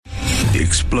The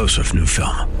explosive new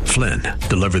film, Flynn,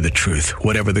 deliver the truth,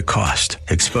 whatever the cost.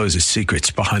 Exposes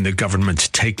secrets behind the government's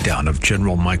takedown of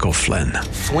General Michael Flynn.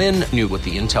 Flynn knew what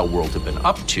the intel world had been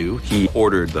up to. He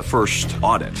ordered the first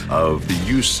audit of the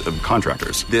use of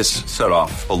contractors. This set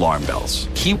off alarm bells.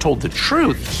 He told the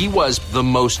truth. He was the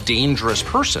most dangerous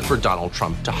person for Donald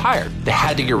Trump to hire. They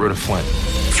had to get rid of Flynn.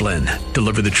 Flynn,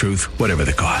 deliver the truth, whatever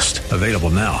the cost. Available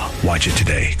now. Watch it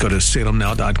today. Go to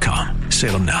salemnow.com.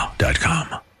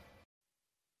 salemnow.com.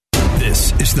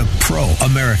 This is the Pro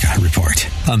America Report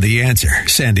on The Answer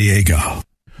San Diego.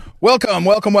 Welcome.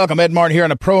 Ed Martin here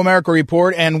on the Pro America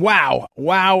Report. And wow.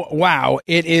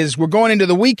 It is, we're going into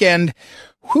the weekend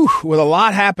with a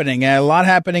lot happening. A lot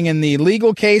happening in the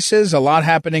legal cases, a lot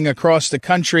happening across the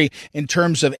country in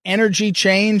terms of energy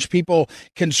change, people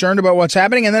concerned about what's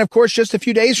happening. And then, of course, just a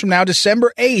few days from now,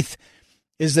 December 8th,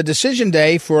 is the decision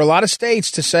day for a lot of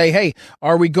states to say, hey,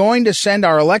 are we going to send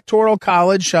our electoral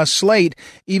college slate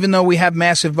even though we have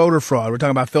massive voter fraud? We're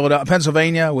talking about Philadelphia,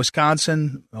 Pennsylvania,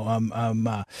 Wisconsin,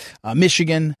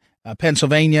 Michigan,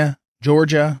 Pennsylvania,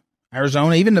 Georgia,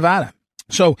 Arizona, even Nevada.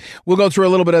 So we'll go through a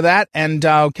little bit of that and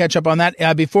catch up on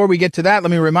that. Before we get to that,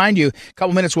 let me remind you, a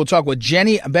couple minutes we'll talk with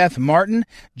Jenny Beth Martin.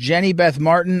 Jenny Beth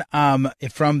Martin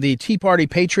from the Tea Party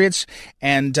Patriots,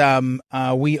 and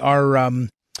we are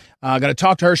going to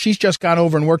talk to her. She's just gone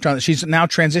over and worked on it. She's now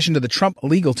transitioned to the Trump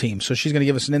legal team, so she's going to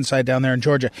give us an insight down there in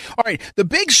Georgia. All right, the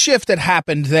big shift that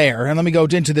happened there, and let me go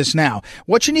into this now.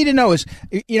 What you need to know is,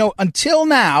 until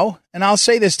now, and I'll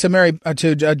say this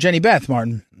to Jenny Beth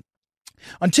Martin,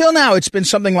 until now it's been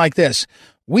something like this.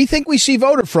 We think we see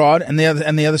voter fraud, and the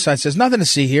other side says nothing to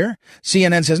see here.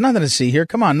 CNN says nothing to see here.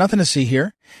 Come on, nothing to see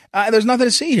here. There's nothing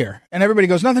to see here, and everybody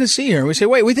goes nothing to see here. We say,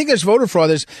 wait, we think there's voter fraud.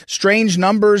 There's strange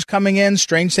numbers coming in,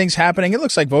 strange things happening. It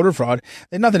looks like voter fraud.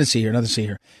 There's nothing to see here. Nothing to see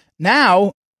here.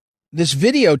 Now, this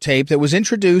videotape that was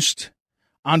introduced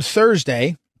on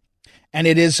Thursday, and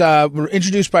it is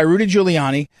introduced by Rudy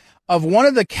Giuliani, of one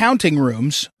of the counting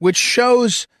rooms, which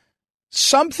shows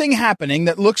something happening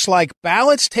that looks like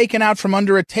ballots taken out from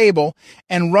under a table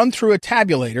and run through a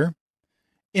tabulator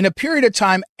in a period of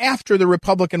time after the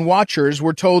Republican watchers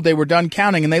were told they were done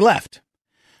counting and they left.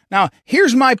 Now,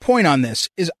 here's my point on this,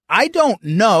 is I don't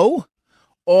know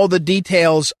all the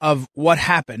details of what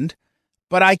happened,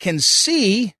 but I can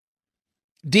see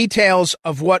details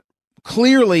of what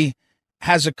clearly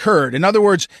has occurred. In other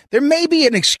words, there may be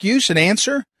an excuse, an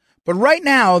answer, but right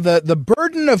now, the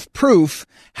burden of proof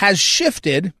has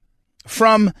shifted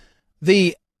from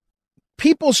the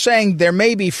people saying there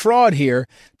may be fraud here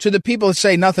to the people that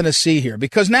say nothing to see here.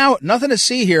 Because now, nothing to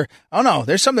see here. Oh, no,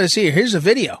 there's something to see here. Here's a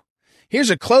video. Here's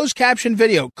a closed caption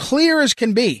video, clear as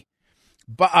can be.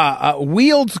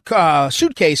 Wheeled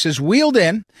suitcases wheeled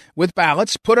in with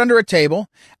ballots put under a table.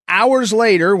 Hours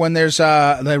later, when there's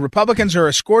the Republicans are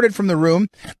escorted from the room,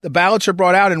 the ballots are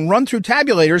brought out and run through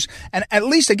tabulators, and at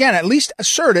least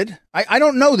asserted. I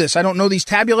don't know this. I don't know these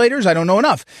tabulators. I don't know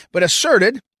enough, but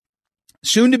asserted,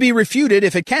 soon to be refuted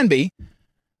if it can be,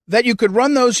 that you could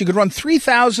run those. You could run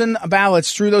 3,000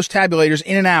 ballots through those tabulators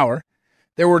in an hour.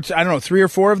 There were, 3 or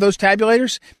 4 of those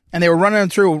tabulators, and they were running them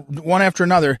through one after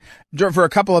another for a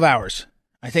couple of hours.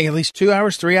 I think at least 2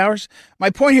 hours, 3 hours. My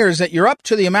point here is that you're up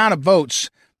to the amount of votes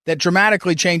that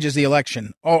dramatically changes the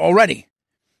election already.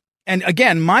 And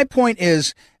again, my point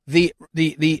is the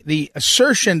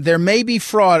assertion there may be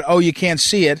fraud. Oh, you can't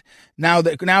see it. Now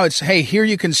it's, hey, here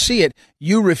you can see it.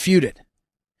 You refute it.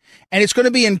 And it's going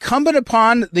to be incumbent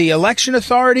upon the election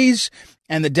authorities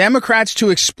and the Democrats to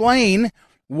explain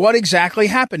what exactly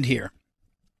happened here.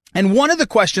 And one of the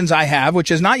questions I have, which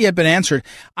has not yet been answered,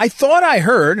 I thought I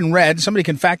heard and read, somebody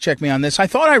can fact check me on this, I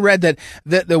thought I read that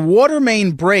the water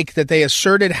main break that they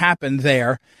asserted happened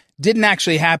there didn't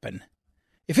actually happen.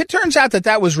 If it turns out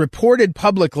that was reported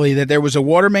publicly, that there was a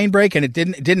water main break and it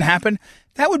didn't happen,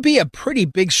 that would be a pretty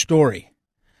big story.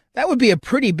 That would be a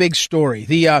pretty big story.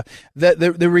 The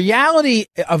reality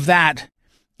of that,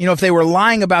 if they were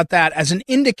lying about that as an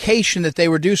indication that they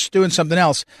were doing something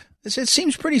else, it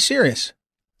seems pretty serious.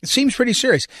 It seems pretty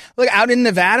serious. Look, out in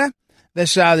Nevada,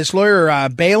 this lawyer,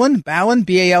 Ballin, Ballin,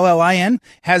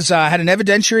 has had an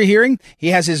evidentiary hearing. He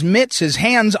has his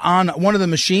hands on one of the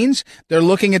machines. They're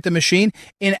looking at the machine.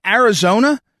 In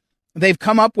Arizona, they've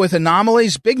come up with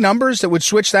anomalies, big numbers that would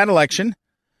switch that election.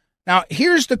 Now,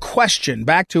 here's the question.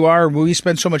 Back to we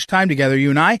spent so much time together,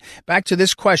 you and I. Back to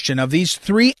this question of these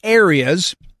 3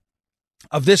 areas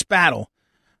of this battle.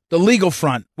 The legal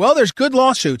front. Well, there's good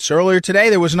lawsuits. Earlier today,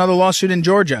 there was another lawsuit in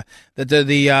Georgia that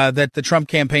the Trump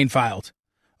campaign filed.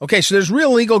 Okay, so there's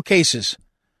real legal cases,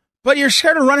 but you're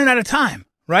sort of running out of time.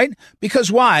 right?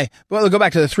 Because why? Well, go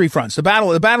back to the three fronts. The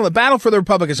battle for the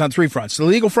Republicans on three fronts: the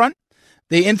legal front,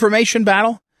 the information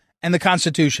battle, and the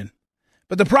Constitution.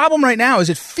 But the problem right now is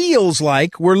it feels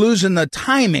like we're losing the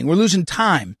timing. We're losing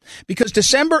time because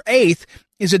December 8th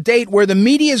is a date where the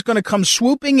media is going to come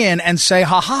swooping in and say,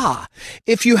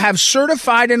 if you have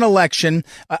certified an election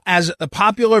as a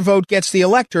popular vote gets the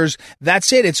electors,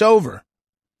 that's it. It's over.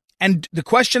 And the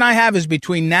question I have is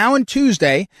between now and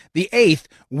Tuesday, the 8th,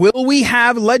 will we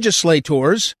have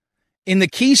legislators in the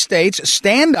key states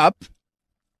stand up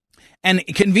and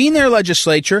convene their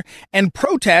legislature and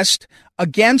protest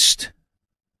against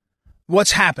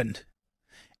what's happened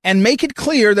and make it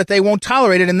clear that they won't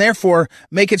tolerate it and therefore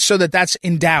make it so that that's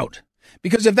in doubt?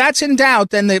 Because if that's in doubt,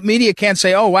 then the media can't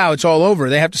say, oh, wow, it's all over.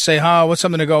 They have to say, what's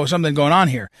something going on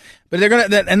here. But they're going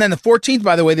to, and then the 14th,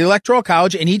 by the way, the Electoral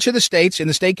College in each of the states, in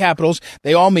the state capitals,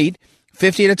 they all meet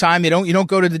 50 at a time. You don't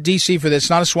go to the DC for this. It's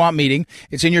not a swamp meeting.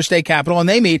 It's in your state capital and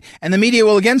they meet and the media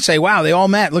will again say, wow, they all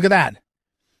met. Look at that.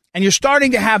 And you're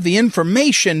starting to have the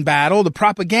information battle, the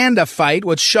propaganda fight.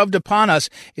 What's shoved upon us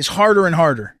is harder and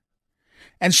harder.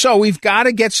 And so we've got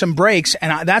to get some breaks.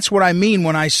 And that's what I mean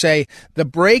when I say the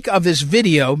break of this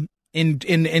video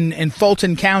in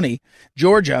Fulton County,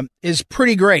 Georgia, is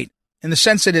pretty great in the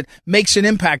sense that it makes an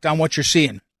impact on what you're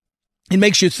seeing. It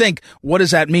makes you think, what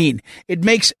does that mean? It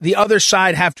makes the other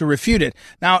side have to refute it.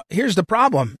 Now, here's the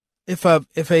problem. If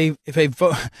an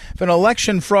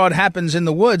election fraud happens in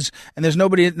the woods and there's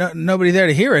nobody there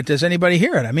to hear it, does anybody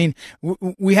hear it? I mean,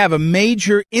 we have a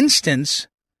major instance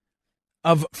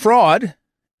of fraud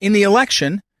in the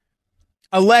election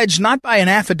alleged not by an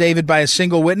affidavit by a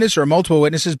single witness or multiple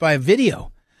witnesses, by a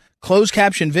video, closed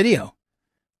caption video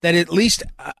that at least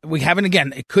we haven't.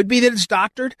 Again, it could be that it's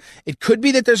doctored. It could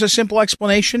be that there's a simple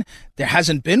explanation. There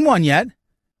hasn't been one yet.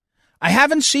 I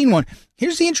haven't seen one.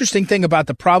 Here's the interesting thing about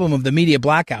the problem of the media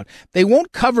blackout. They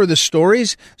won't cover the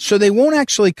stories, so they won't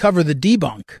actually cover the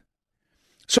debunk.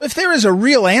 So if there is a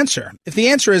real answer, if the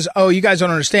answer is, oh, you guys don't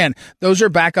understand, those are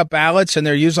backup ballots and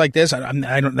they're used like this, I'm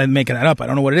making that up. I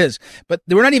don't know what it is. But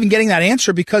we're not even getting that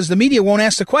answer because the media won't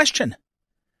ask the question.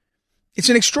 It's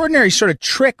an extraordinary sort of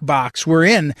trick box we're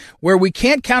in where we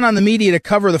can't count on the media to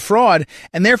cover the fraud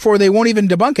and therefore they won't even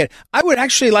debunk it. I would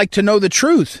actually like to know the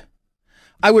truth.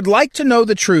 I would like to know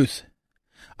the truth.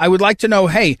 I would like to know,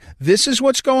 hey, this is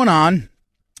what's going on.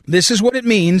 This is what it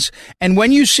means. And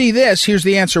when you see this, here's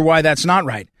the answer why that's not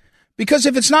right. Because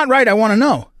if it's not right, I want to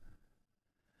know.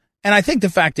 And I think the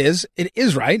fact is, it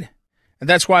is right. And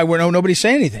that's why nobody's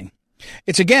saying anything.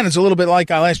 It's a little bit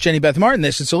like, I'll ask Jenny Beth Martin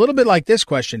this. It's a little bit like this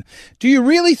question. Do you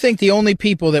really think the only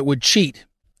people that would cheat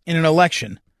in an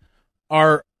election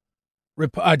are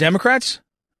Democrats?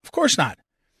 Of course not.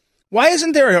 Why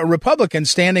isn't there a Republican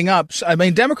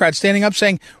Democrats standing up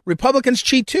saying Republicans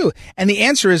cheat too? And the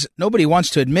answer is nobody wants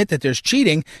to admit that there's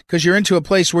cheating because you're into a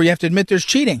place where you have to admit there's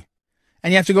cheating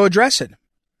and you have to go address it.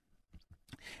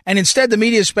 And instead, the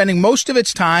media is spending most of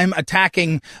its time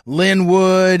attacking Lynn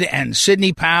Wood and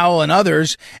Sidney Powell and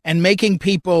others and making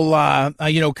people,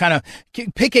 kind of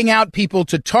picking out people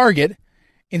to target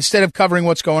instead of covering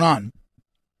what's going on.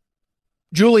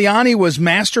 Giuliani was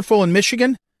masterful in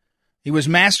Michigan. He's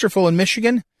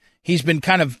been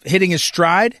kind of hitting his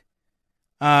stride.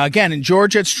 Again, in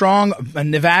Georgia, it's strong.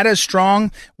 Nevada is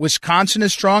strong. Wisconsin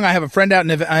is strong. I have a friend out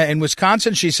in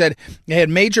Wisconsin. She said they had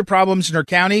major problems in her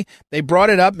county. They brought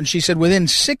it up, and she said within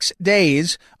 6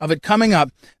 days of it coming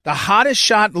up, the hottest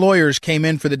shot lawyers came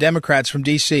in for the Democrats from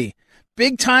D.C.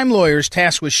 Big-time lawyers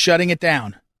tasked with shutting it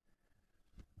down.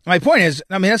 My point is,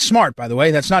 that's smart, by the way.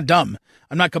 That's not dumb.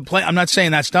 I'm not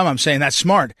saying that's dumb. I'm saying that's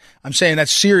smart. I'm saying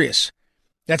that's serious.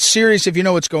 That's serious if you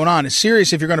know what's going on. It's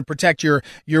serious if you're going to protect your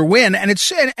win. And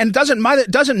it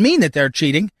doesn't mean that they're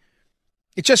cheating.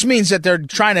 It just means that they're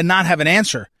trying to not have an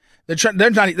answer. They're trying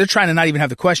to not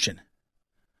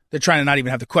even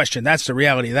have the question. That's the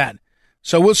reality of that.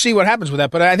 So we'll see what happens with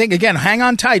that. But I think, again, hang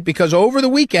on tight because over the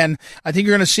weekend, I think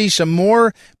you're going to see some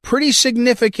more pretty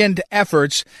significant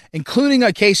efforts, including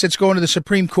a case that's going to the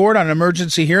Supreme Court on an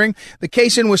emergency hearing. The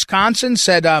case in Wisconsin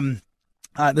said,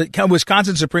 the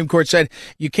Wisconsin Supreme Court said,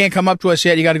 you can't come up to us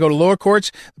yet. You got to go to lower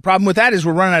courts. The problem with that is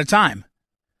we're running out of time.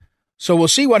 So we'll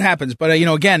see what happens. But,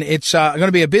 again, it's going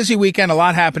to be a busy weekend, a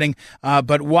lot happening,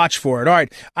 but watch for it. All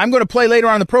right. I'm going to play later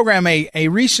on in the program a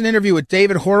recent interview with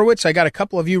David Horowitz. I got a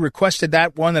couple of you requested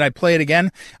that one that I play it again.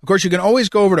 Of course, you can always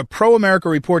go over to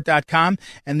proamericareport.com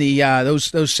and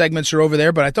those segments are over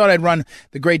there. But I thought I'd run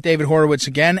the great David Horowitz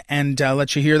again and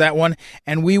let you hear that one.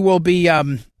 And we will be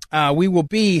We will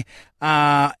be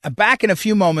back in a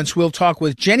few moments. We'll talk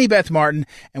with Jenny Beth Martin,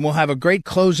 and we'll have a great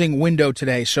closing window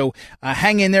today. So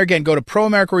hang in there. Again, go to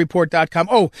proamericareport.com.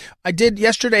 Oh, I did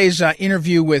yesterday's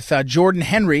interview with Jordan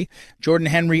Henry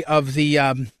of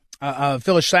the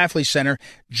Phyllis Schlafly Center.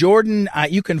 Jordan,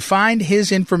 you can find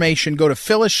his information. Go to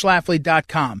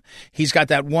phyllisschlafly.com. He's got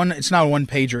that one, it's not a one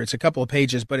pager, it's a couple of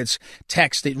pages, but it's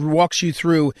text. It walks you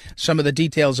through some of the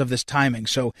details of this timing.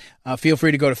 So feel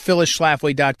free to go to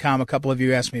phyllisschlafly.com. A couple of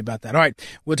you asked me about that. All right,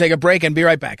 we'll take a break and be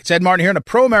right back. It's Ed Martin here on the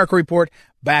Pro America Report.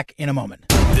 Back in a moment.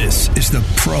 This is the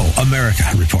Pro America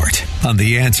Report on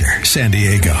The Answer San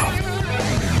Diego.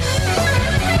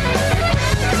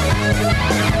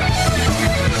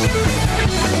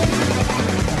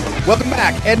 Welcome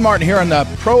back. Ed Martin here on the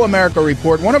Pro America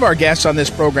Report. One of our guests on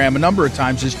this program a number of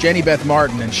times is Jenny Beth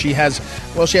Martin, and she has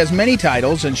many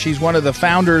titles, and she's one of the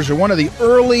founders or one of the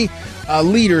early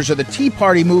leaders of the Tea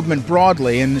Party movement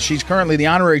broadly, and she's currently the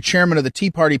honorary chairman of the Tea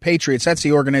Party Patriots. That's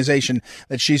the organization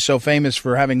that she's so famous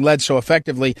for having led so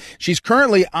effectively. She's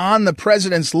currently on the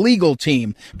president's legal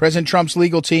team, President Trump's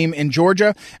legal team in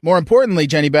Georgia. More importantly,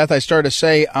 Jenny Beth, I started to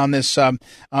say on this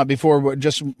before,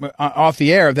 just off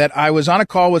the air, that I was on a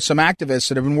call with some activists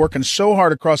that have been working so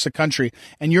hard across the country,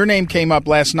 and your name came up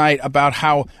last night about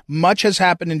how much has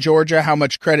happened in Georgia, how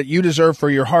much credit you deserve for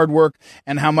your hard work,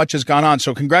 and how much has gone on.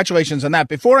 So congratulations on that.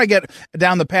 Before I get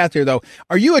down the path here, though,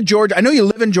 are you a Georgia? I know you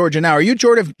live in Georgia now. Are you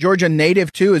Georgia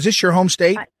native too? Is this your home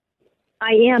state?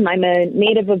 I am. I'm a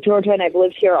native of Georgia, and I've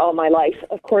lived here all my life.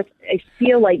 Of course, I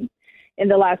feel like in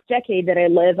the last decade that I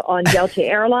live on Delta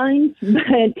Airlines,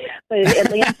 but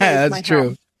Atlanta is my true.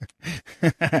 home.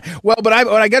 Well, but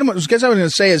what I was going to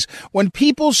say is when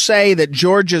people say that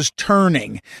Georgia's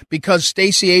turning because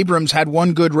Stacey Abrams had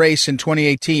one good race in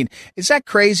 2018, is that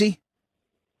crazy?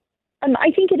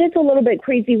 I think it is a little bit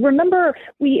crazy. Remember,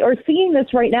 we are seeing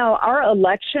this right now. Our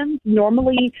elections,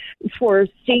 normally for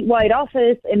statewide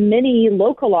office and many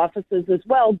local offices as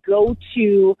well, go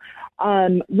to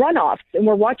runoffs. And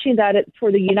we're watching that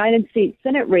for the United States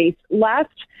Senate race. Last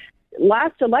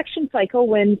election cycle,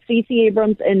 when Stacey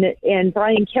Abrams and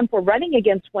Brian Kemp were running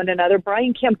against one another,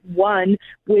 Brian Kemp won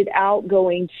without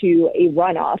going to a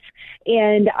runoff.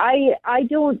 And I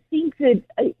don't think that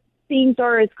things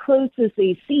are as close as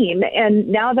they seem. And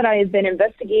now that I have been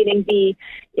investigating the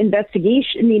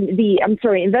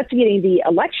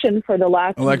election for the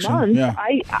last month, yeah.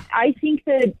 I think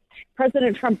that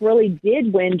President Trump really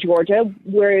did win Georgia,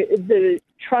 where the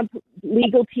Trump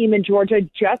legal team in Georgia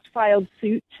just filed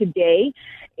suit today.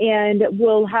 And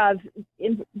we'll have,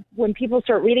 when people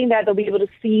start reading that, they'll be able to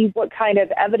see what kind of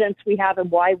evidence we have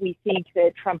and why we think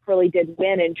that Trump really did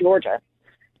win in Georgia.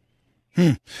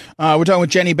 We're talking with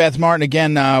Jenny Beth Martin,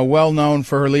 again, well known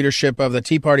for her leadership of the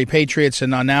Tea Party Patriots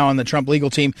and now on the Trump legal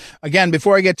team. Again,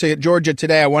 before I get to Georgia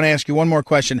today, I want to ask you one more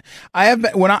question.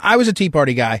 When I was a Tea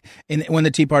Party guy when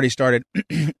the Tea Party started,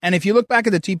 and if you look back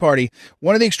at the Tea Party,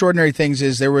 one of the extraordinary things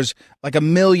is there was like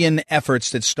 1 million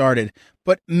efforts that started,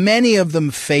 but many of them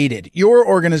faded. Your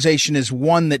organization is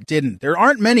one that didn't. There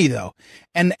aren't many, though.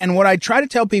 And what I try to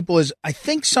tell people is I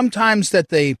think sometimes that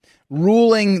the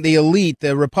elite,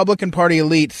 the Republican Party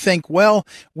elite, think, well,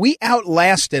 we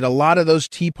outlasted a lot of those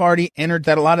Tea Party, entered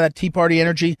that a lot of that Tea Party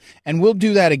energy, and we'll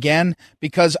do that again,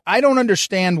 because I don't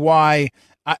understand why,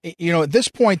 at this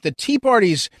point, the Tea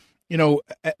Party's,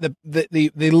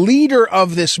 the leader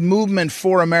of this movement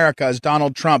for America is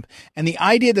Donald Trump. And the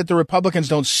idea that the Republicans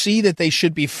don't see that they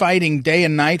should be fighting day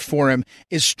and night for him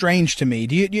is strange to me.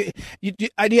 Do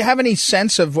you have any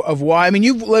sense of why? I mean,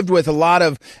 you've lived with a lot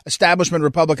of establishment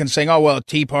Republicans saying, oh, well,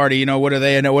 Tea Party, what are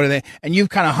they? And you've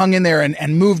kind of hung in there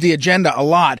and moved the agenda a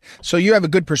lot. So you have a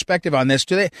good perspective on this.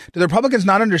 Do the Republicans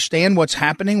not understand what's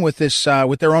happening with this,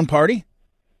 with their own party?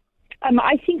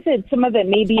 I think that some of it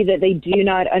may be that they do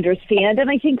not understand, and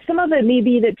I think some of it may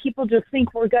be that people just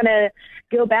think we're going to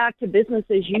go back to business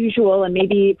as usual, and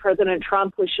maybe President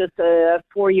Trump was just a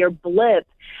 4-year blip.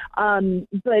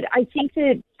 But I think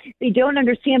that they don't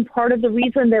understand part of the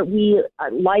reason that we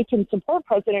like and support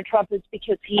President Trump is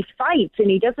because he fights and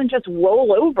he doesn't just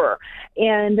roll over.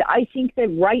 And I think that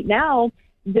right now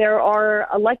there are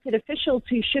elected officials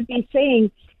who should be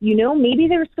saying, maybe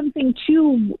there's something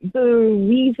to the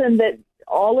reason that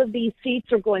all of these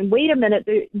seats are going, wait a minute,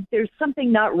 there's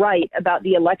something not right about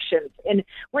the elections. And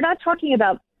we're not talking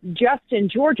about just in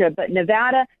Georgia, but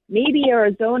Nevada, maybe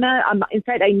Arizona. In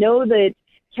fact, I know that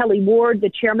Kelly Ward, the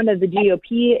chairman of the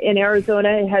GOP in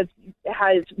Arizona,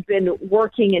 has been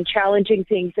working and challenging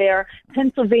things there.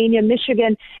 Pennsylvania,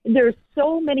 Michigan. There's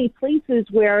so many places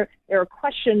where there are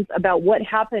questions about what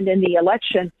happened in the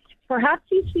election. Perhaps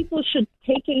these people should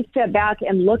take a step back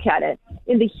and look at it.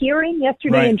 In the hearing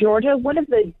yesterday in Georgia, one of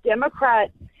the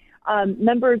Democrat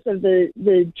members of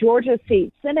the Georgia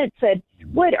State Senate said,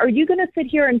 "What are you going to sit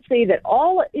here and say that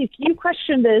if you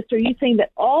question this, are you saying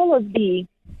that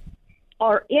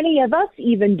are any of us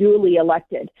even duly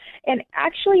elected?" And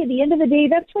actually, at the end of the day,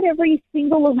 that's what every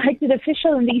single elected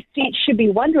official in these states should be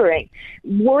wondering.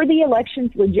 Were the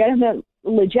elections legitimate?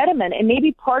 And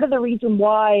maybe part of the reason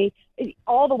why,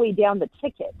 all the way down the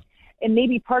ticket, and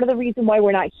maybe part of the reason why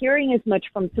we're not hearing as much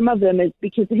from some of them is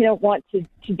because they don't want to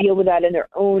deal with that in their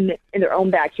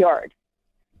own backyard.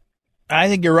 I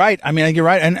think you're right. I think you're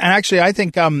right. And actually, I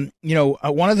think, one of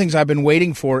the things I've been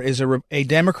waiting for is a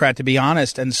Democrat to be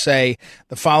honest and say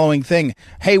the following thing.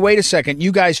 Hey, wait a second.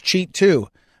 You guys cheat too.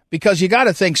 Because you got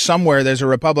to think somewhere there's a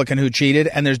Republican who cheated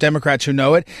and there's Democrats who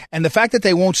know it. And the fact that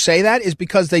they won't say that is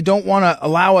because they don't want to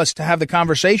allow us to have the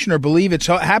conversation or believe it's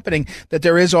happening, that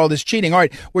there is all this cheating. All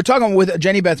right. We're talking with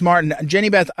Jenny Beth Martin. Jenny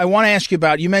Beth, I want to ask you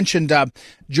about, you mentioned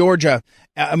Georgia.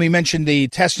 We mentioned the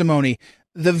testimony.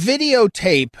 The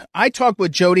videotape, I talked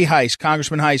with Jody Hice,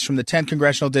 Congressman Hice from the 10th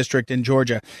Congressional District in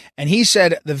Georgia, and he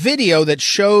said the video that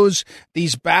shows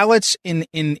these ballots in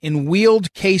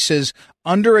wheeled cases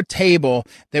under a table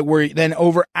that were then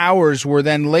over hours were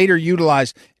then later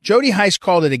utilized. Jody Hice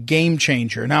called it a game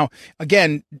changer. Now,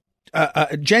 again,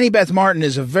 Jenny Beth Martin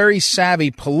is a very savvy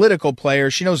political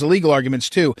player. She knows the legal arguments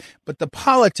too, but the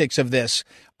politics of this,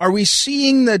 are we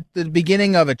seeing the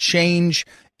beginning of a change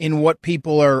in what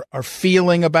people are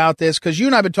feeling about this? Because you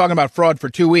and I have been talking about fraud for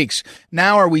 2 weeks.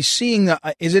 Now are we seeing,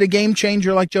 is it a game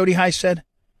changer like Jody Hice said?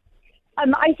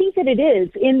 I think that it is.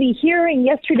 In the hearing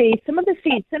yesterday, some of the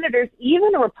state senators,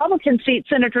 even Republican state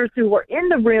senators who were in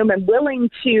the room and willing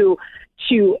to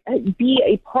be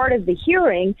a part of the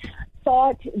hearing,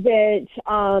 thought that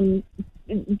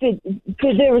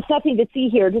there was nothing to see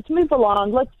here. Just move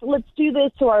along. Let's do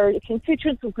this so our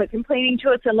constituents will quit complaining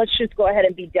to us, and let's just go ahead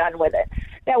and be done with it.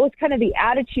 That was kind of the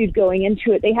attitude going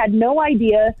into it. They had no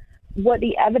idea what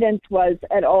the evidence was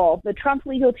at all. The Trump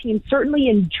legal team, certainly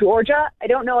in Georgia, I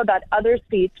don't know about other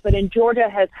states, but in Georgia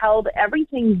has held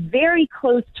everything very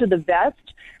close to the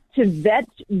vest to vet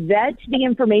the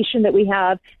information that we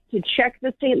have, to check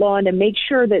the state law, and to make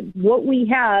sure that what we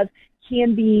have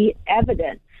can be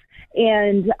evidence.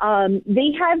 And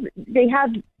they have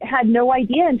had no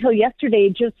idea until yesterday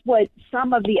just what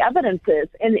some of the evidence is,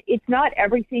 and it's not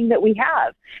everything that we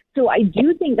have. So I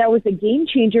do think that was a game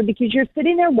changer, because you're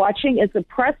sitting there watching as the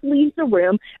press leaves the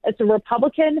room, as the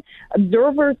Republican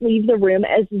observers leave the room,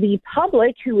 as the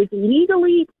public, who is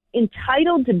legally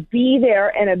entitled to be there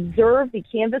and observe the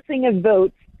canvassing of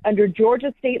votes under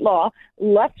Georgia state law,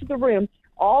 left the room.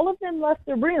 All of them left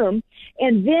the room,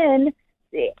 and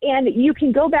you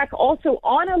can go back also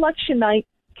on election night,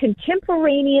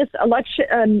 contemporaneous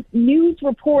election news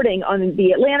reporting on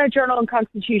the Atlanta Journal and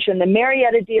Constitution, the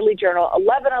Marietta Daily Journal,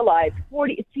 11 Alive,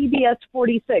 CBS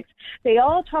 46. They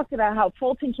all talked about how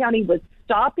Fulton County was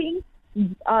stopping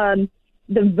the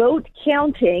vote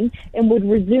counting and would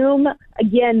resume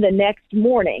again the next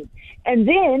morning. And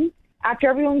then, after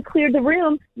everyone cleared the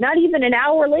room, not even an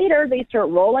hour later, they start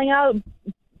rolling out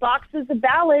boxes of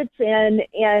ballots and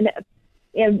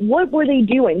what were they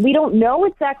doing? We don't know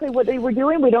exactly what they were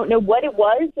doing. We don't know what it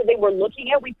was that they were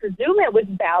looking at. We presume it was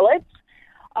ballots.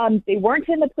 They weren't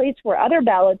in the place where other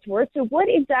ballots were. So what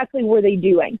exactly were they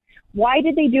doing? Why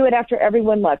did they do it after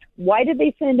everyone left? Why did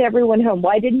they send everyone home?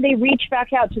 Why didn't they reach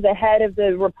back out to the head of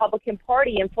the Republican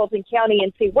Party in Fulton County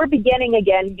and say, we're beginning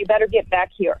again, you better get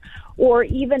back here? Or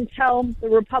even tell the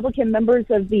Republican members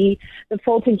of the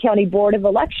Fulton County Board of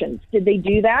Elections. Did they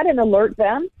do that and alert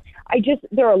them?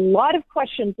 There are a lot of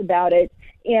questions about it.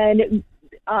 And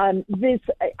this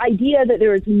idea that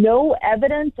there is no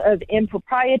evidence of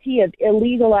impropriety, of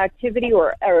illegal activity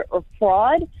or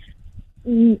fraud,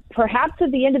 perhaps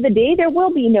at the end of the day, there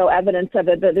will be no evidence of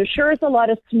it, but there sure is a lot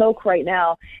of smoke right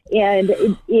now,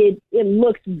 and it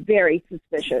looks very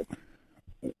suspicious.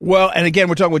 Well, and again,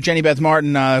 we're talking with Jenny Beth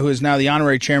Martin, who is now the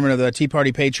honorary chairman of the Tea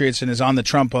Party Patriots and is on the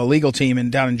Trump legal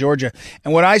team down in Georgia.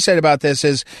 And what I said about this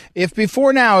is, if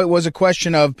before now it was a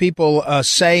question of people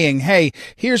saying, hey,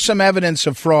 here's some evidence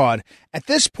of fraud, at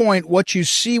this point, what you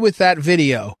see with that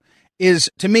video is,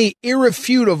 to me,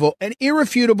 an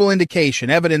irrefutable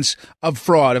indication, evidence of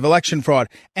fraud, of election fraud.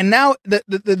 And now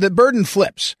the burden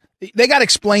flips. They got to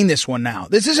explain this one now.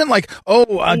 This isn't like,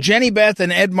 Jenny Beth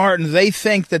and Ed Martin, they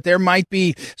think that there might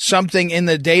be something in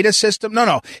the data system.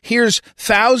 No. Here's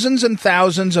thousands and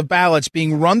thousands of ballots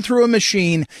being run through a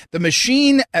machine. The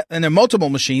machine, and there are multiple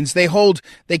machines, they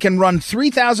can run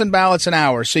 3,000 ballots an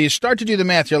hour. So you start to do the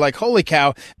math. You're like, holy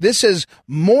cow, this is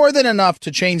more than enough to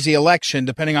change the election,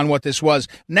 depending on what this was.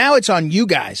 Now it's on you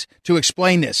guys to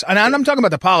explain this. And I'm talking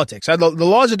about the politics. The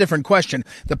law is a different question.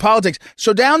 The politics.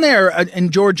 So down there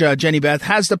in Georgia, Jenny Beth,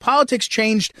 has the politics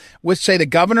changed with, say, the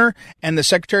governor and the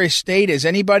Secretary of State? Is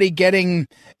anybody getting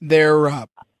their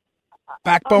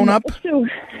backbone up? So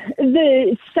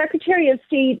the Secretary of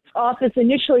State's office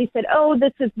initially said,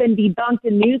 this has been debunked,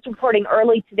 and news reporting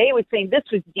early today was saying this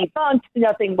was debunked,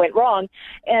 nothing went wrong.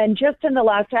 And just in the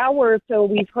last hour or so,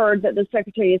 we've heard that the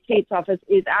Secretary of State's office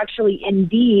is actually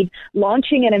indeed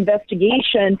launching an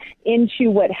investigation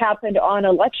into what happened on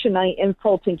election night in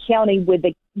Fulton County with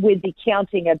the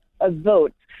counting of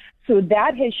votes. So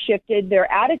that has shifted. Their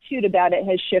attitude about it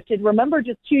has shifted. Remember,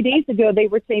 just 2 days ago, they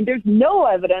were saying there's no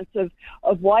evidence of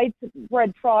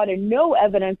widespread fraud and no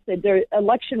evidence that their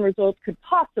election results could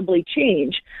possibly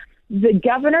change. The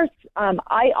governor,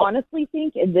 I honestly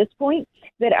think at this point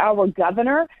that our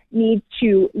governor needs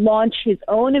to launch his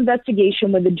own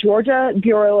investigation with the Georgia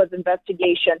Bureau of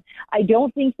Investigation. I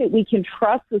don't think that we can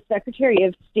trust the Secretary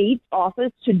of State's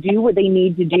office to do what they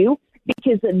need to do,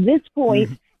 because at this point,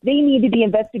 they need to be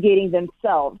investigating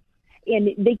themselves. And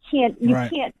they can't, you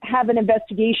can't have an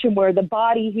investigation where the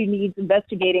body who needs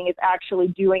investigating is actually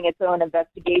doing its own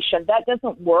investigation. That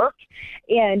doesn't work.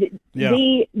 And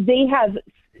they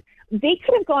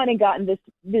could have gone and gotten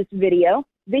this video.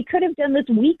 They could have done this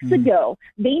weeks ago.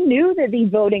 They knew that the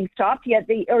voting stopped,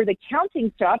 or the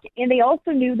counting stopped, and they also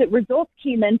knew that results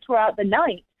came in throughout the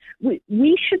night.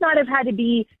 We should not have had to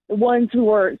be the ones who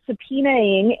were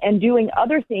subpoenaing and doing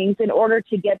other things in order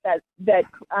to get the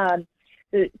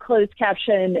closed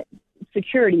caption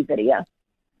security video.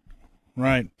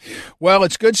 Right. Well,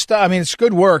 it's good stuff. I mean, it's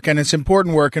good work, and it's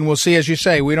important work, and we'll see, as you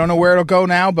say, we don't know where it'll go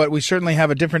now, but we certainly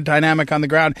have a different dynamic on the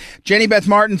ground. Jenny Beth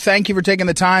Martin, thank you for taking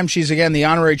the time. She's, again, the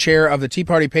honorary chair of the Tea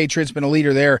Party Patriots, been a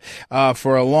leader there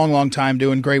for a long, long time,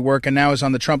 doing great work, and now is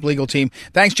on the Trump legal team.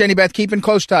 Thanks, Jenny Beth. Keep in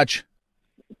close touch.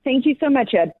 Thank you so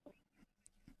much, Ed.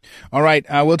 All right,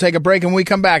 we'll take a break, and when we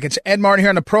come back, it's Ed Martin here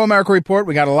on the Pro America Report.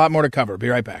 We got a lot more to cover. Be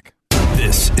right back.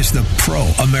 This is the Pro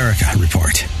America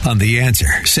Report on The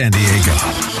Answer San Diego.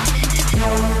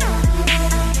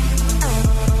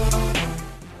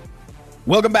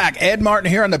 Welcome back. Ed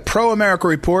Martin here on the Pro America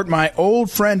Report. My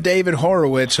old friend David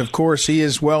Horowitz, of course, he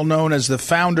is well known as the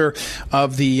founder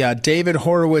of the David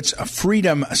Horowitz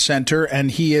Freedom Center, and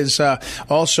he is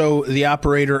also the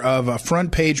operator of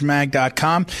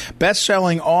FrontPageMag.com,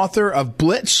 best-selling author of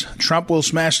Blitz, Trump Will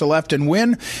Smash the Left and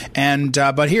Win. And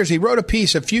but he wrote a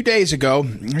piece a few days ago,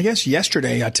 I guess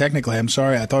yesterday, technically. I'm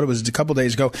sorry, I thought it was a couple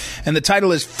days ago. And the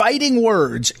title is Fighting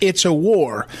Words, It's a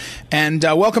War. And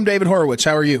welcome, David Horowitz.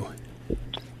 How are you?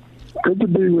 Good to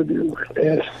be with you,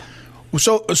 Ed.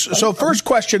 So first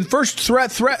question,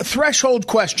 threshold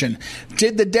question.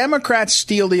 Did the Democrats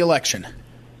steal the election?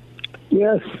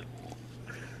 Yes.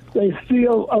 They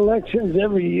steal elections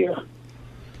every year.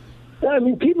 I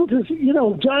mean, people just,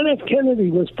 John F.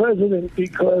 Kennedy was president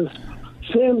because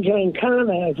Sam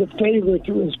Giancana, as a favor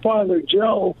to his father,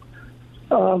 Joe,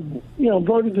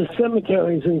 voted the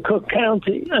cemeteries in Cook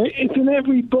County. It's in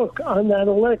every book on that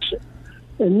election.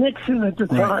 And Nixon at the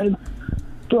time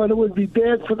thought it would be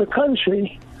bad for the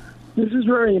country. This is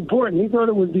very important. He thought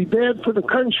it would be bad for the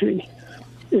country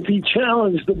if he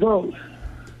challenged the vote.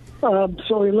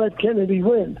 So he let Kennedy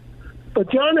win. But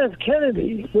John F.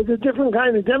 Kennedy was a different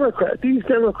kind of Democrat. These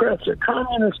Democrats are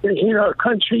communists. They hate our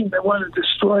country. They want to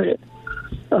destroy it.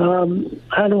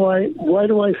 Why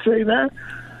do I say that?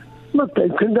 Look,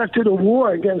 they've conducted a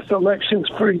war against elections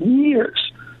for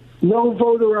years. No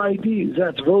voter IDs,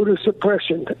 that's voter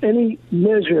suppression. Any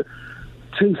measure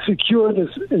to secure the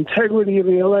integrity of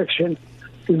the election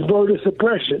is voter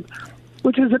suppression,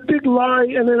 which is a big lie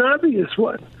and an obvious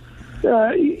one.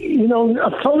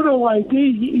 A photo ID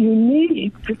you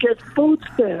need to get food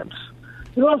stamps.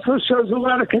 It also shows a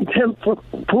lot of contempt for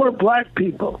poor black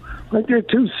people, like they're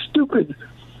too stupid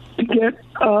to get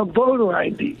voter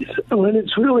IDs when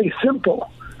it's really simple.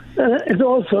 And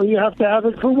also you have to have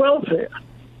it for welfare.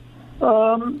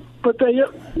 But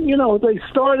they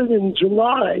started in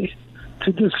July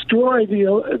to destroy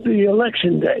the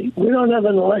election day. We don't have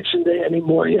an election day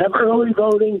anymore. You have early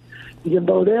voting. You can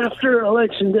vote after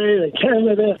election day. They can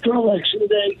vote after election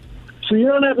day. So you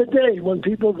don't have a day when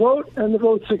people vote and the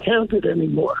votes are counted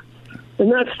anymore.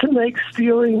 And that's to make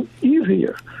stealing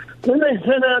easier. Then they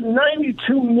sent out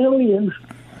 92 million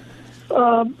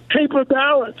paper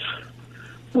ballots,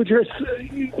 which are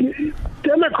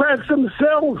Democrats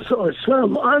themselves, or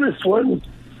some honest ones,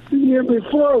 the year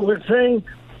before were saying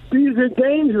these are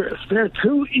dangerous. They're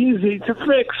too easy to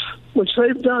fix, which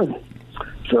they've done.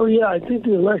 So, yeah, I think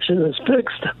the election is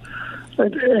fixed.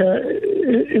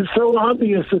 It's so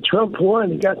obvious that Trump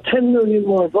won. He got 10 million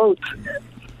more votes,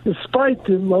 despite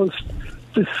the most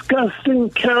disgusting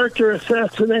character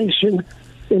assassination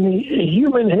in the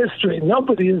human history.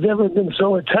 Nobody has ever been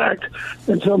so attacked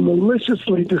and so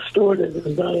maliciously distorted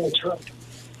as Donald Trump.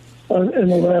 In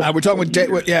the last we're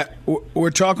talking with we're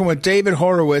talking with David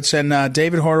Horowitz, and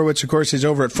David Horowitz, of course, is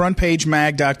over at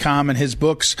frontpagemag.com, and his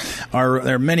books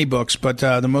there are many books, but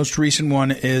the most recent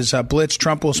one is Blitz: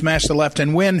 Trump Will Smash the Left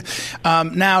and Win.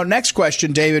 Now, next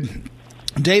question, David.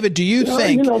 David, do you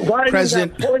think Biden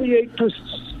President got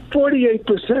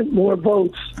 48% more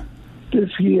votes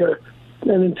this year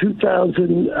than in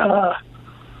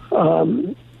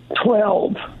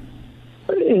 2012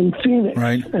 in Phoenix,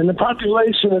 right? And the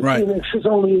population of Phoenix has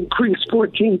only increased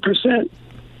 14%.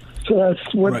 So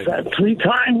that's what's that, 3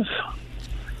 times?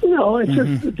 It's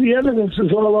just the evidence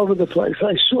is all over the place.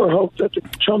 I sure hope that the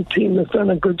Trump team has done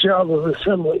a good job of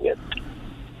assembling it.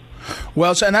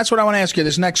 Well, and that's what I want to ask you.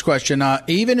 This next question,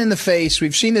 even in the face,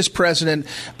 we've seen this president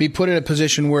be put in a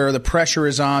position where the pressure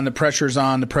is on, the pressure's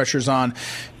on, the pressure's on.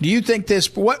 Do you think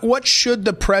what should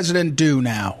the president do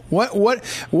now?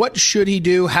 What should he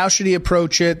do? How should he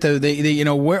approach it?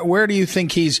 Where do you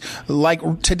think he's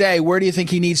like today? Where do you think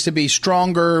he needs to be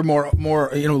stronger, more,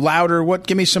 louder?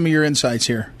 Give me some of your insights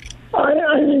here.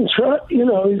 I think,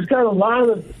 he's got a lot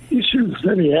of issues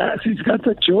that he has. He's got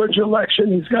the Georgia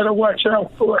election he's got to watch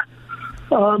out for.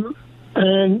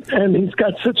 And he's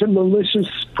got such a malicious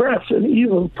press and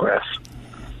evil press.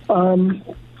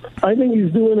 I think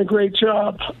he's doing a great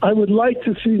job. I would like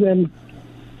to see them,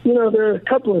 there are a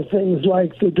couple of things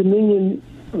like the Dominion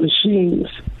machines.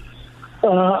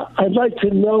 I'd like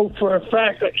to know for a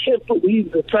fact, I can't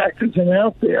believe the fact isn't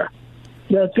out there,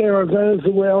 that they're a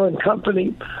Venezuelan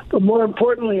company. But more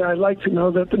importantly, I'd like to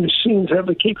know that the machines have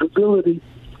the capability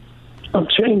of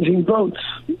changing votes,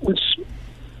 which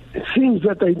it seems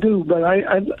that they do, but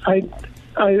I'd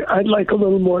like a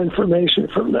little more information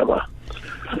from them.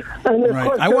 And of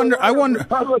course, I wonder.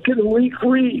 Republican elite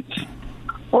reads.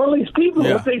 All these people,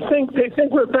 what they think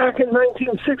we're back in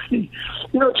 1960.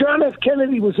 John F.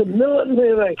 Kennedy was a militant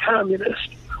anti-communist.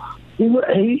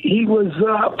 He was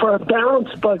for a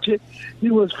balanced budget.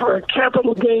 He was for a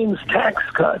capital gains tax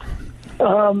cut.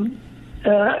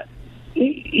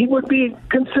 He would be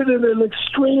considered an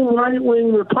extreme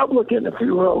right-wing Republican if he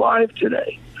were alive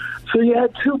today. So you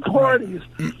had two parties.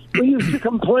 We used to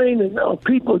complain,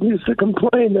 people used to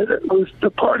complain that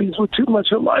the parties were too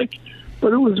much alike,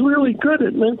 but it was really good.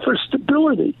 It meant for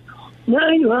stability. Now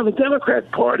you have a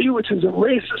Democrat Party, which is a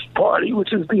racist party,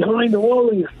 which is behind all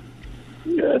these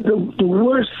the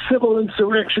worst civil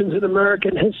insurrections in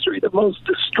American history, the most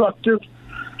destructive.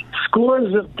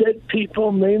 Scores of dead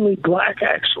people, mainly black,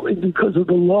 actually, because of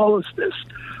the lawlessness,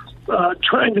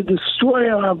 trying to destroy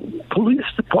our police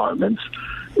departments.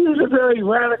 This is a very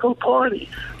radical party.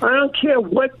 I don't care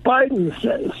what Biden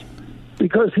says,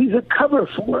 because he's a cover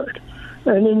for it.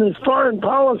 And in his foreign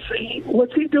policy,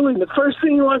 what's he doing? The first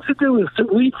thing he wants to do is to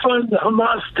refund the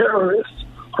Hamas terrorists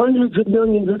hundreds of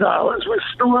millions of dollars,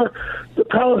 restore the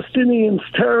Palestinians'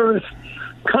 terrorist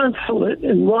consulate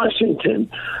in Washington,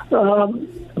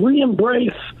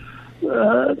 re-embrace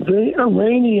the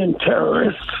Iranian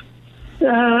terrorists,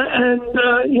 and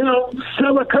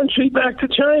sell a country back to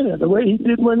China the way he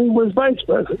did when he was vice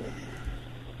president.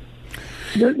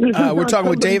 We're talking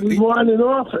with David. We want in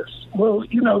office. Well,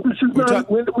 this is not.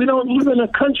 We don't live in a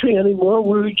country anymore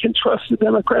where we can trust the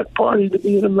Democrat Party to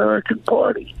be an American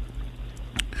party.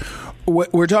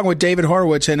 We're talking with David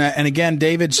Horowitz, and again,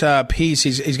 David's piece,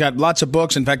 he's got lots of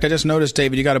books. In fact, I just noticed,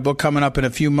 David, you got a book coming up in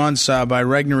a few months by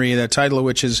Regnery, the title of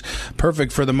which is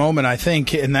perfect for the moment, I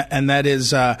think, and that is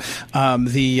how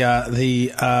the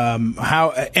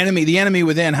enemy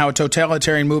within, how a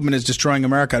totalitarian movement is destroying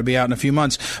America. It'll be out in a few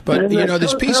months. But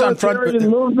this piece on front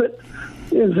movement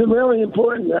is really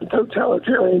important. That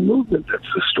totalitarian movement that's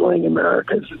destroying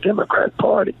America is the Democrat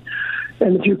Party.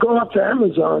 And if you go up to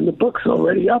Amazon, the book's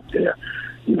already up there.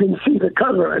 You can see the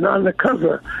cover, and on the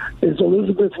cover is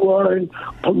Elizabeth Warren,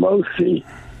 Pelosi,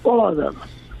 all of them.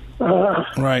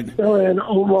 Right. And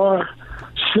Omar,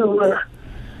 Schiller.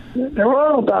 They're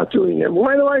all about doing it.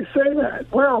 Why do I say that?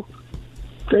 Well,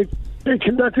 they they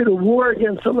conducted a war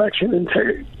against election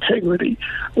integrity.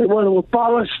 They want to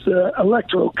abolish the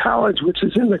Electoral College, which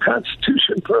is in the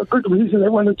Constitution for a good reason. They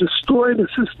want to destroy the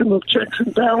system of checks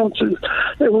and balances.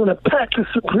 They want to pack the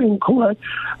Supreme Court.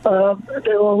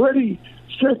 They already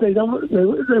said they want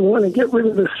to get rid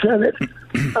of the Senate.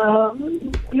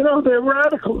 They're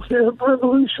radicals. They're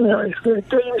revolutionaries. They're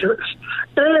dangerous.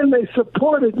 And they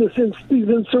supported these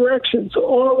insurrections.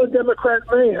 All the Democrat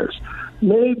mayors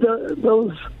made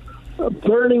those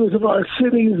burnings of our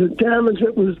cities, the damage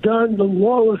that was done, the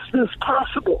lawlessness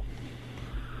possible.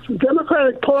 The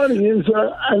Democratic Party is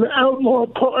an outlaw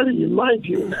party, in my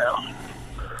view now.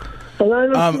 And I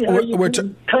don't see how you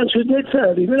can contradict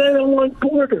that. Even they don't want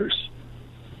borders.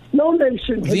 No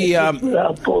nation can exist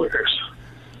without borders.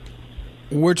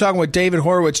 We're talking with David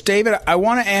Horowitz. David, I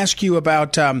want to ask you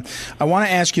about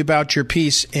your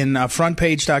piece in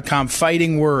frontpage.com,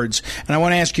 Fighting Words, and I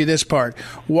want to ask you this part: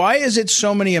 why is it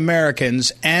so many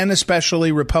Americans, and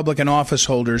especially Republican office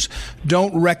holders,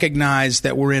 don't recognize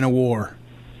that we're in a war?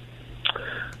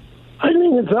 I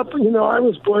think it's up. I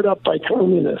was brought up by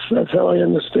communists. That's how I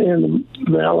understand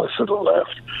the malice of the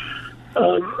left.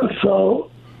 So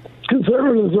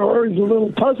conservatives are always a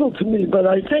little puzzled to me, but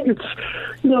I think it's,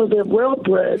 they're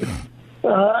well-bred.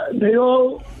 They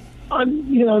all,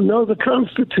 know the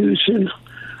Constitution,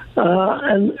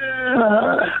 and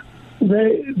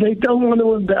they don't want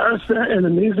to embarrass their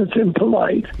enemies. It's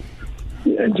impolite.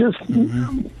 And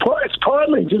it's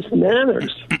partly just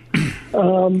manners.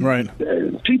 Right.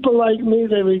 People like me,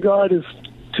 they regard as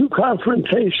too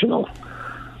confrontational.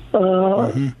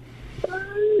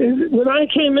 When I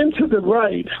came into the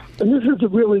right, and this is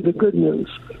really the good news,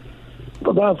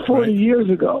 about 40 years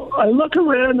ago, I look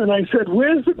around and I said,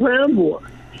 where's the ground war?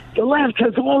 The left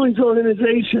has all these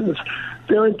organizations.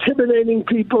 They're intimidating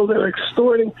people. They're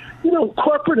extorting.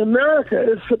 Corporate America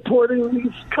is supporting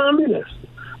these communists.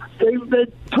 They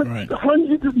put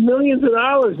hundreds of millions of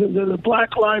dollars into the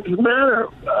Black Lives Matter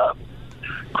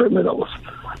criminals.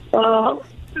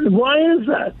 Why is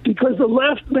that? Because the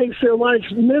left makes their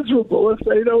lives miserable if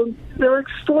they don't. They're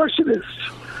extortionists.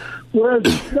 Whereas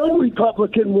no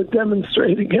Republican would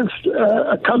demonstrate against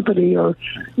a company or,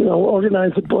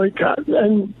 organize a boycott.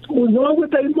 And nor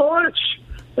would they march.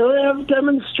 They would have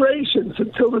demonstrations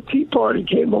until the Tea Party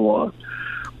came along.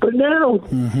 But now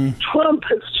Trump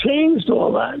has changed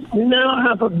all that. We now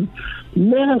have a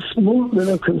mass movement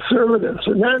of conservatives,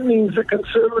 and that means that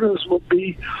conservatives will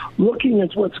be looking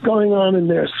at what's going on in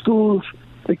their schools,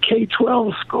 the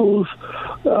K-12 schools,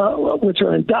 which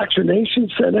are indoctrination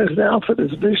centers now for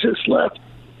this vicious left.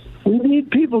 We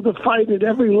need people to fight at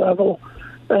every level,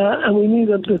 and we need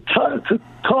them to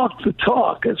talk the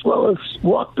talk as well as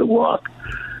walk the walk.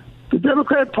 The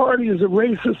Democrat Party is a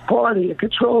racist party. It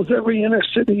controls every inner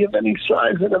city of any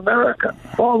size in America.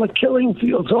 All the killing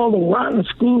fields, all the rotten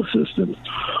school systems,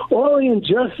 all the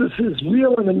injustices,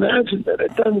 real and imagined, that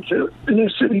are done to inner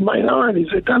city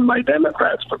minorities are done by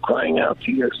Democrats, for crying out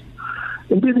tears.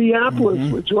 In Minneapolis,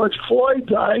 where George Floyd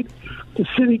died, the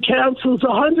city council is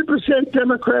 100%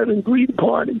 Democrat and Green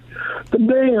Party. The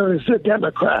mayor is a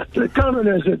Democrat. The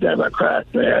governor is a Democrat.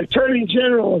 The attorney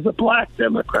general is a black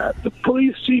Democrat. The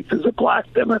police chief is a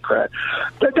black Democrat.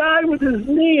 The guy with his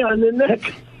knee on the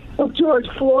neck of George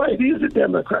Floyd, he's a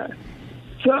Democrat.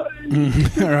 So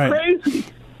it's crazy.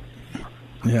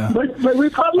 Yeah. But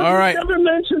Republicans never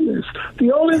mention this.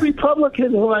 The only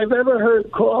Republican who I've ever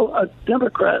heard call a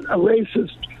Democrat a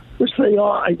racist, which they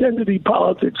are, identity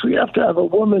politics. We have to have a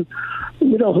woman,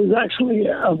 who's actually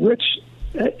a rich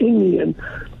Indian,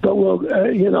 but will,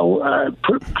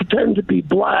 pretend to be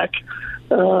black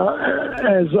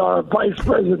as our vice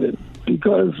president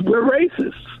because we're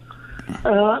racists.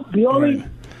 The only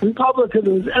Republican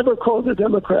who's ever called a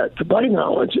Democrat, to my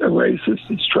knowledge, a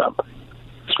racist is Trump.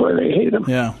 That's why they hate him.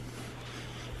 Yeah.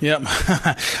 Yep.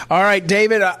 All right,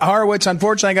 David Horowitz,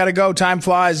 unfortunately, I got to go. Time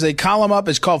flies. The column up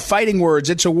is called Fighting Words.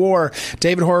 It's a War.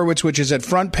 David Horowitz, which is at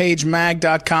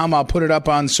frontpagemag.com. I'll put it up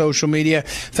on social media.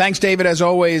 Thanks, David, as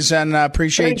always, and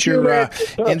appreciate your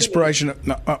inspiration.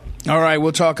 All right,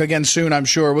 we'll talk again soon, I'm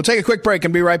sure. We'll take a quick break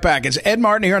and be right back. It's Ed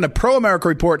Martin here on the Pro America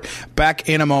Report. Back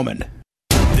in a moment.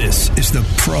 This is the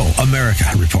Pro America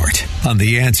Report on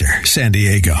The Answer San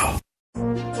Diego.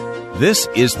 This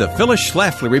is the Phyllis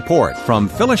Schlafly Report from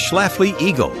Phyllis Schlafly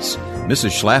Eagles.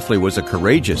 Mrs. Schlafly was a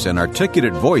courageous and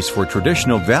articulate voice for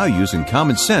traditional values and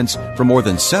common sense for more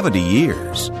than 70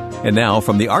 years. And now,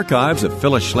 from the archives of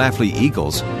Phyllis Schlafly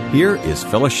Eagles, here is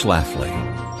Phyllis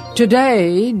Schlafly.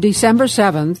 Today, December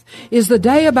 7th, is the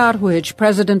day about which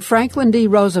President Franklin D.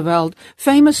 Roosevelt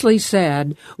famously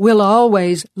said, "We'll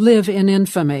always live in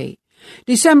infamy."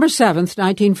 December 7th,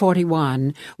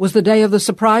 1941, was the day of the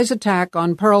surprise attack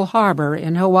on Pearl Harbor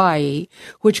in Hawaii,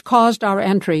 which caused our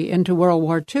entry into World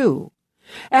War II.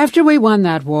 After we won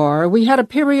that war, we had a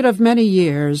period of many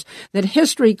years that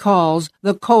history calls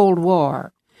the Cold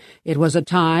War. It was a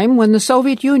time when the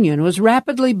Soviet Union was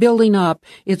rapidly building up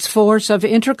its force of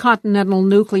intercontinental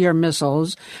nuclear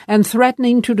missiles and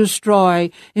threatening to destroy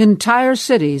entire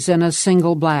cities in a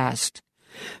single blast.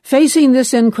 Facing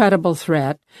this incredible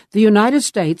threat, the United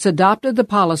States adopted the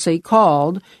policy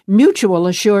called Mutual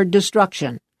Assured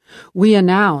Destruction. We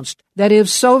announced that if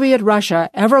Soviet Russia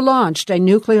ever launched a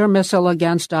nuclear missile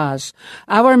against us,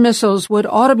 our missiles would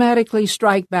automatically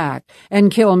strike back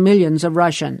and kill millions of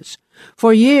Russians.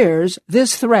 For years,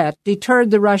 this threat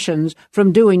deterred the Russians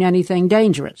from doing anything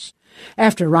dangerous.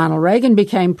 After Ronald Reagan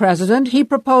became president, he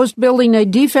proposed building a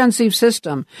defensive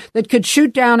system that could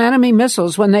shoot down enemy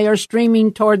missiles when they are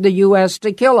streaming toward the U.S.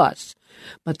 to kill us.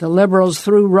 But the liberals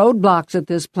threw roadblocks at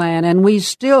this plan, and we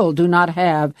still do not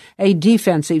have a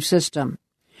defensive system.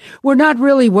 We're not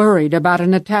really worried about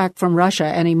an attack from Russia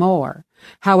anymore.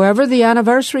 However, the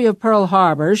anniversary of Pearl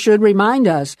Harbor should remind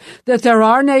us that there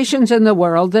are nations in the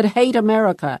world that hate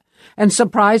America, and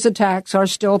surprise attacks are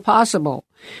still possible.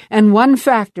 And one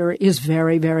factor is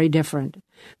very, very different.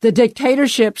 The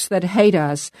dictatorships that hate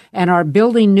us and are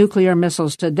building nuclear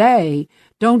missiles today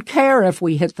don't care if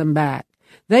we hit them back.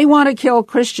 They want to kill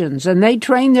Christians, and they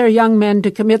train their young men to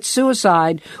commit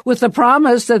suicide with the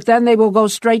promise that then they will go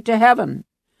straight to heaven.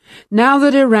 Now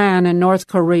that Iran and North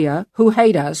Korea, who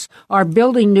hate us, are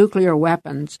building nuclear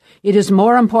weapons, it is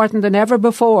more important than ever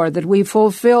before that we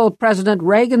fulfill President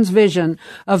Reagan's vision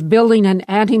of building an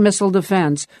anti-missile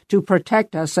defense to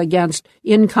protect us against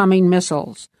incoming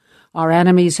missiles. Our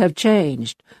enemies have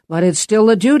changed, but it's still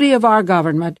the duty of our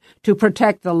government to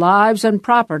protect the lives and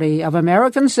property of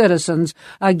American citizens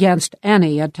against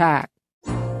any attack.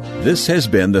 This has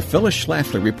been the Phyllis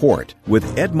Schlafly Report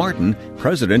with Ed Martin,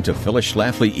 president of Phyllis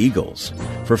Schlafly Eagles.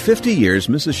 For 50 years,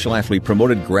 Mrs. Schlafly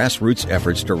promoted grassroots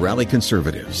efforts to rally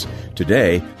conservatives.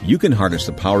 Today, you can harness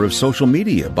the power of social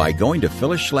media by going to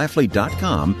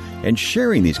phyllisschlafly.com and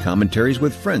sharing these commentaries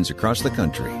with friends across the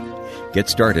country. Get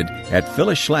started at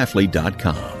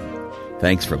phyllisschlafly.com.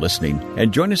 Thanks for listening,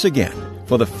 and join us again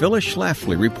for the Phyllis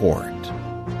Schlafly Report.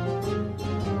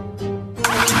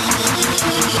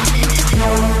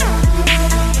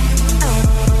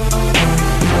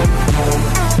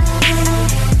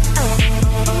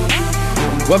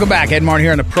 Welcome back. Ed Martin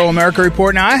here on the Pro America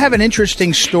Report. Now, I have an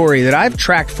interesting story that I've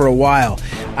tracked for a while.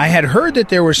 I had heard that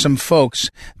there were some folks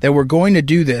that were going to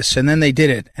do this, and then they did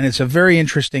it, and it's a very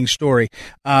interesting story.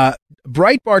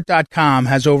 Breitbart.com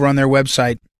has over on their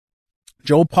website,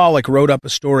 Joel Pollack wrote up a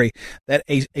story that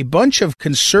a bunch of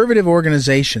conservative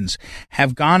organizations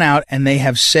have gone out and they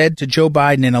have said to Joe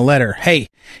Biden in a letter, hey,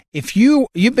 if you've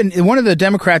been, one of the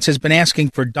Democrats has been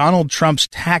asking for Donald Trump's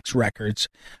tax records,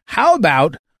 how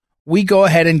about we go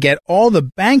ahead and get all the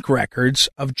bank records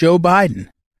of Joe Biden?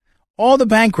 All the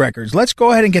bank records. Let's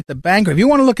go ahead and get the bank. If you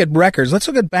want to look at records, let's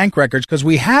look at bank records, because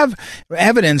we have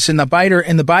evidence in the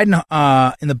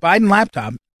Biden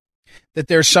laptop that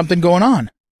there's something going on.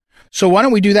 So why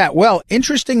don't we do that? Well,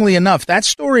 interestingly enough, that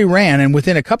story ran, and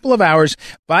within a couple of hours,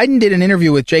 Biden did an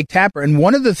interview with Jake Tapper, and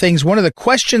one of the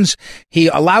questions he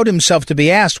allowed himself to be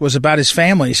asked was about his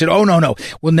family. He said, "Oh, no,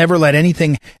 we'll never let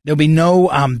anything. There'll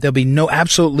be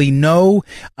absolutely no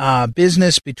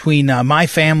business between my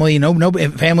family, no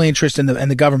family interest in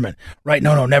the government, right?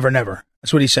 No, never."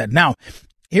 That's what he said. Now,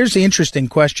 here's the interesting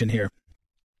question here.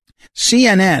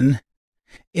 CNN,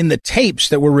 in the tapes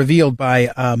that were revealed by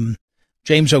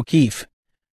James O'Keefe,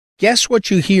 guess what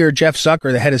you hear Jeff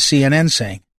Zucker, the head of CNN,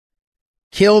 saying?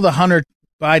 Kill the Hunter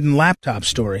Biden laptop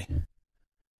story.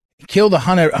 Kill the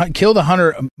Hunter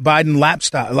Biden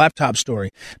laptop story.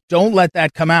 Don't let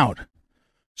that come out.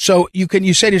 So you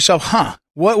say to yourself,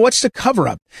 what's the cover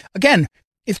up? Again,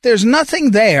 if there's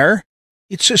nothing there,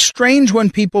 it's just strange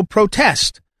when people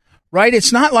protest, right?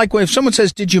 It's not like if someone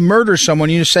says, did you murder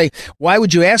someone? You just say, why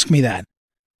would you ask me that?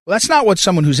 Well, that's not what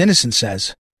someone who's innocent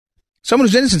says. Someone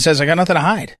who's innocent says, I got nothing to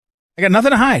hide.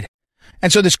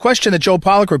 And so this question that Joel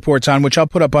Pollack reports on, which I'll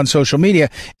put up on social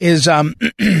media, is a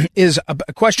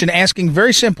question asking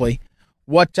very simply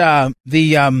what what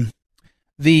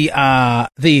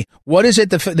is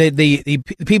it the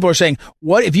people are saying?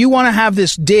 What if you want to have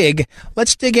this dig?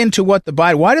 Let's dig into what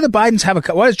why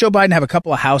does Joe Biden have a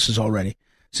couple of houses already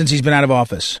since he's been out of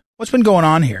office? What's been going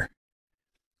on here?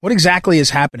 What exactly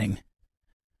is happening?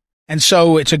 And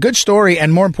so it's a good story,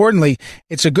 and more importantly,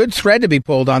 it's a good thread to be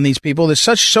pulled on these people. They're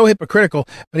so hypocritical.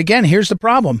 But again, here's the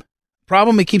problem.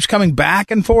 It keeps coming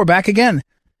back and forth, back again.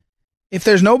 if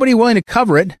there's nobody willing to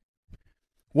cover it,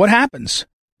 what happens?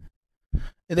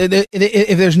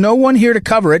 If there's no one here to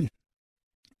cover it,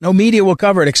 no media will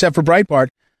cover it except for Breitbart,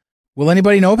 will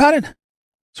anybody know about it?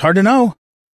 It's hard to know.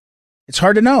 It's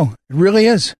hard to know. It really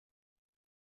is.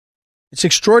 It's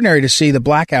extraordinary to see the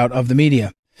blackout of the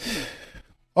media.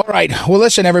 All right. Well,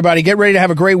 listen, everybody, get ready to have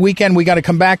a great weekend. We got to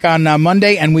come back on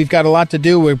Monday, and we've got a lot to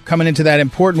do. We're coming into that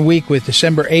important week with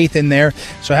December 8th in there.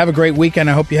 So have a great weekend.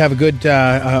 I hope you have a good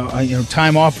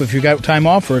time off. If you got time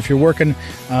off, or if you're working,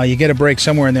 you get a break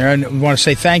somewhere in there. And we want to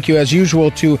say thank you, as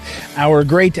usual, to our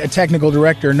great technical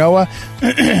director, Noah.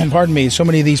 Pardon me. So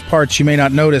many of these parts you may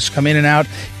not notice come in and out.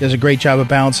 He does a great job of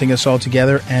balancing us all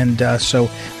together. And so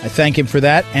I thank him for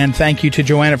that. And thank you to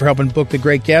Joanna for helping book the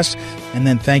great guests. And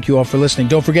then thank you all for listening.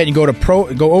 Don't forget, you go over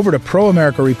to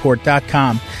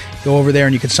proamericareport.com. Go over there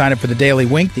and you can sign up for the Daily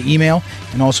Wink, the email,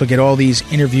 and also get all these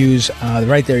interviews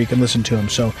right there. You can listen to them.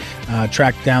 So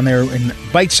track down there in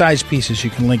bite-sized pieces you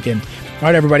can link in. All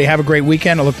right, everybody, have a great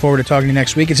weekend. I look forward to talking to you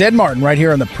next week. It's Ed Martin right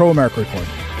here on the Pro America Report.